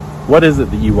What is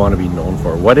it that you want to be known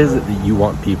for? What is it that you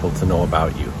want people to know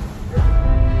about you?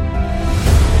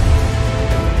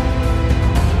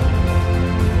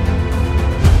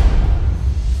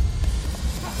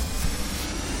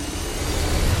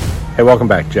 Hey, welcome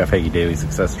back. Jeff Hagee, Daily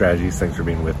Success Strategies. Thanks for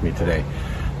being with me today.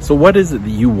 So what is it that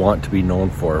you want to be known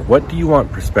for? What do you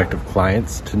want prospective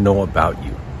clients to know about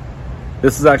you?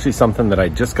 This is actually something that I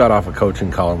just got off a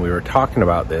coaching call, and we were talking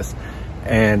about this.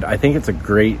 And I think it's a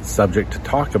great subject to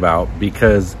talk about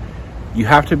because you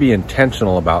have to be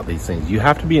intentional about these things. You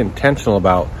have to be intentional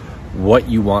about what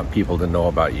you want people to know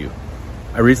about you.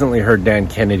 I recently heard Dan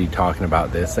Kennedy talking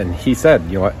about this, and he said,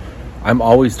 you know what? I'm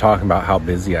always talking about how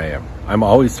busy I am. I'm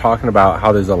always talking about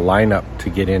how there's a lineup to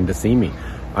get in to see me.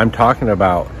 I'm talking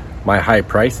about my high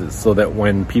prices so that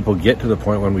when people get to the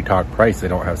point when we talk price, they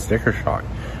don't have sticker shock.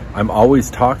 I'm always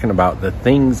talking about the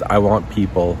things I want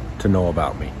people to know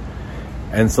about me.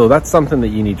 And so that's something that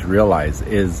you need to realize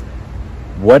is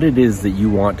what it is that you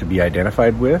want to be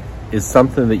identified with is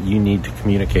something that you need to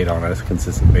communicate on a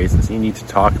consistent basis. You need to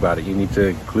talk about it. You need to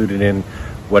include it in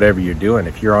whatever you're doing.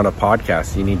 If you're on a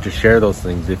podcast, you need to share those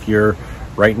things. If you're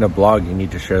writing a blog, you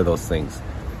need to share those things.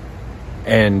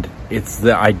 And it's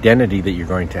the identity that you're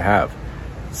going to have.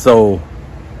 So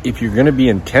if you're going to be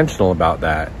intentional about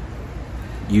that,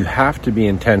 you have to be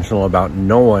intentional about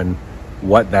knowing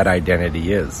what that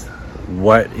identity is,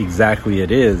 what exactly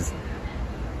it is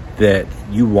that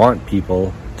you want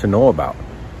people to know about.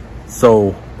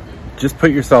 So just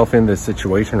put yourself in this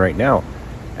situation right now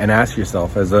and ask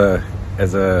yourself as a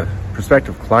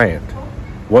prospective client,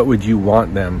 what would you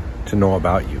want them to know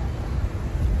about you?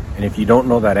 And if you don't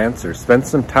know that answer, spend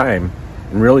some time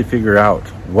and really figure out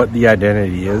what the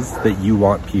identity is that you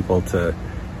want people to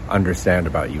understand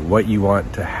about you, what you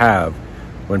want to have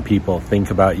when people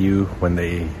think about you, when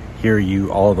they hear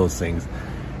you, all of those things.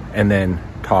 And then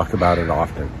talk about it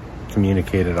often,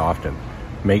 communicate it often.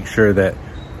 Make sure that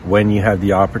when you have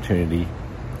the opportunity,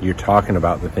 you're talking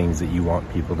about the things that you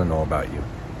want people to know about you.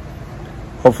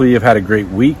 Hopefully you've had a great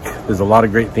week. There's a lot of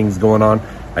great things going on.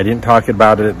 I didn't talk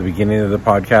about it at the beginning of the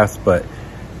podcast, but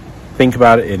think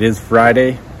about it. It is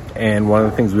Friday, and one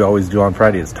of the things we always do on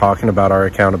Friday is talking about our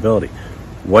accountability.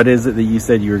 What is it that you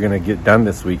said you were going to get done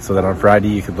this week so that on Friday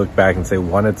you could look back and say,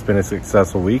 one, it's been a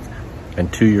successful week,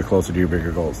 and two, you're closer to your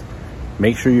bigger goals.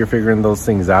 Make sure you're figuring those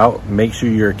things out. Make sure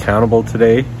you're accountable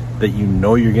today, that you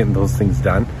know you're getting those things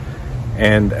done.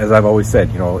 And as I've always said,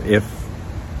 you know, if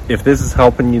this is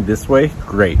helping you this way,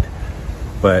 great.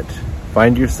 But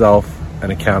find yourself an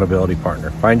accountability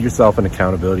partner. Find yourself an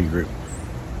accountability group.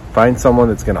 Find someone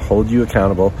that's going to hold you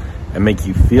accountable and make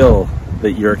you feel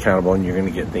that you're accountable and you're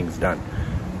going to get things done.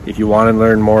 If you want to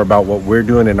learn more about what we're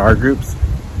doing in our groups,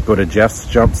 go to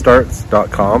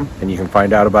jeffsjumpstarts.com and you can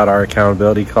find out about our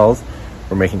accountability calls.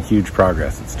 We're making huge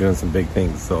progress. It's doing some big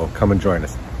things, so come and join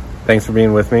us. Thanks for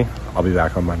being with me. I'll be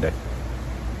back on Monday.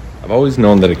 I've always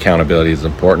known that accountability is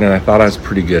important, and I thought I was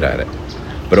pretty good at it.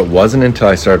 But it wasn't until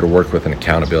I started to work with an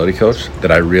accountability coach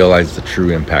that I realized the true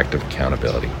impact of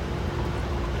accountability.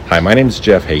 Hi, my name is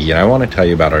Jeff Hagee, and I want to tell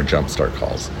you about our Jumpstart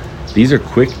calls. These are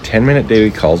quick 10-minute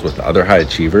daily calls with other high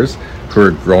achievers who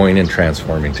are growing and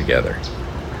transforming together.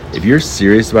 If you're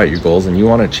serious about your goals and you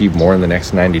want to achieve more in the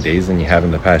next 90 days than you have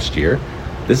in the past year,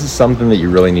 this is something that you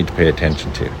really need to pay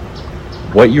attention to.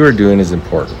 What you are doing is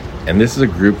important, and this is a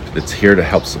group that's here to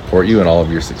help support you in all of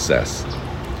your success.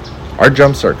 Our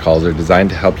Jumpstart calls are designed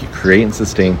to help you create and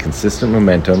sustain consistent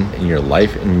momentum in your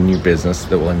life and in your business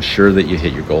that will ensure that you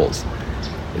hit your goals.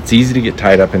 It's easy to get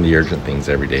tied up in the urgent things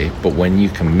every day, but when you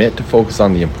commit to focus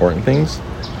on the important things,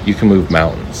 you can move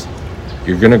mountains.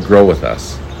 You're going to grow with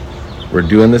us. We're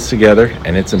doing this together,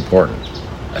 and it's important.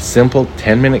 A simple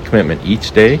 10-minute commitment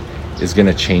each day is going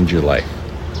to change your life.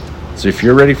 So if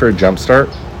you're ready for a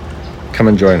jumpstart, come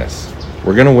and join us.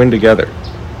 We're going to win together.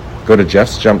 Go to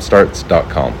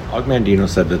jeffsjumpstarts.com. Og Mandino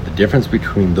said that the difference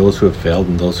between those who have failed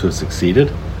and those who have succeeded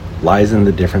lies in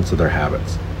the difference of their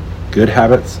habits. Good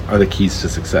habits are the keys to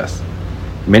success.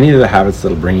 Many of the habits that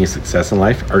will bring you success in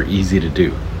life are easy to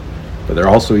do, but they're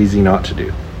also easy not to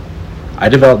do. I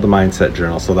developed the Mindset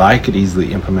Journal so that I could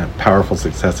easily implement powerful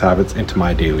success habits into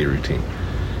my daily routine.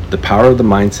 The power of the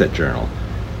Mindset Journal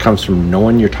comes from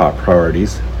knowing your top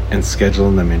priorities and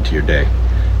scheduling them into your day.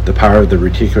 The power of the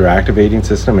reticular activating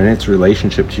system and its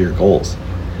relationship to your goals,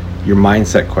 your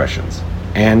mindset questions,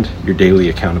 and your daily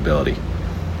accountability.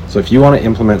 So if you want to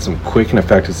implement some quick and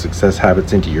effective success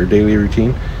habits into your daily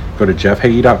routine, go to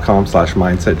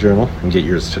jeffhagee.com/mindset journal and get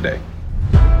yours today.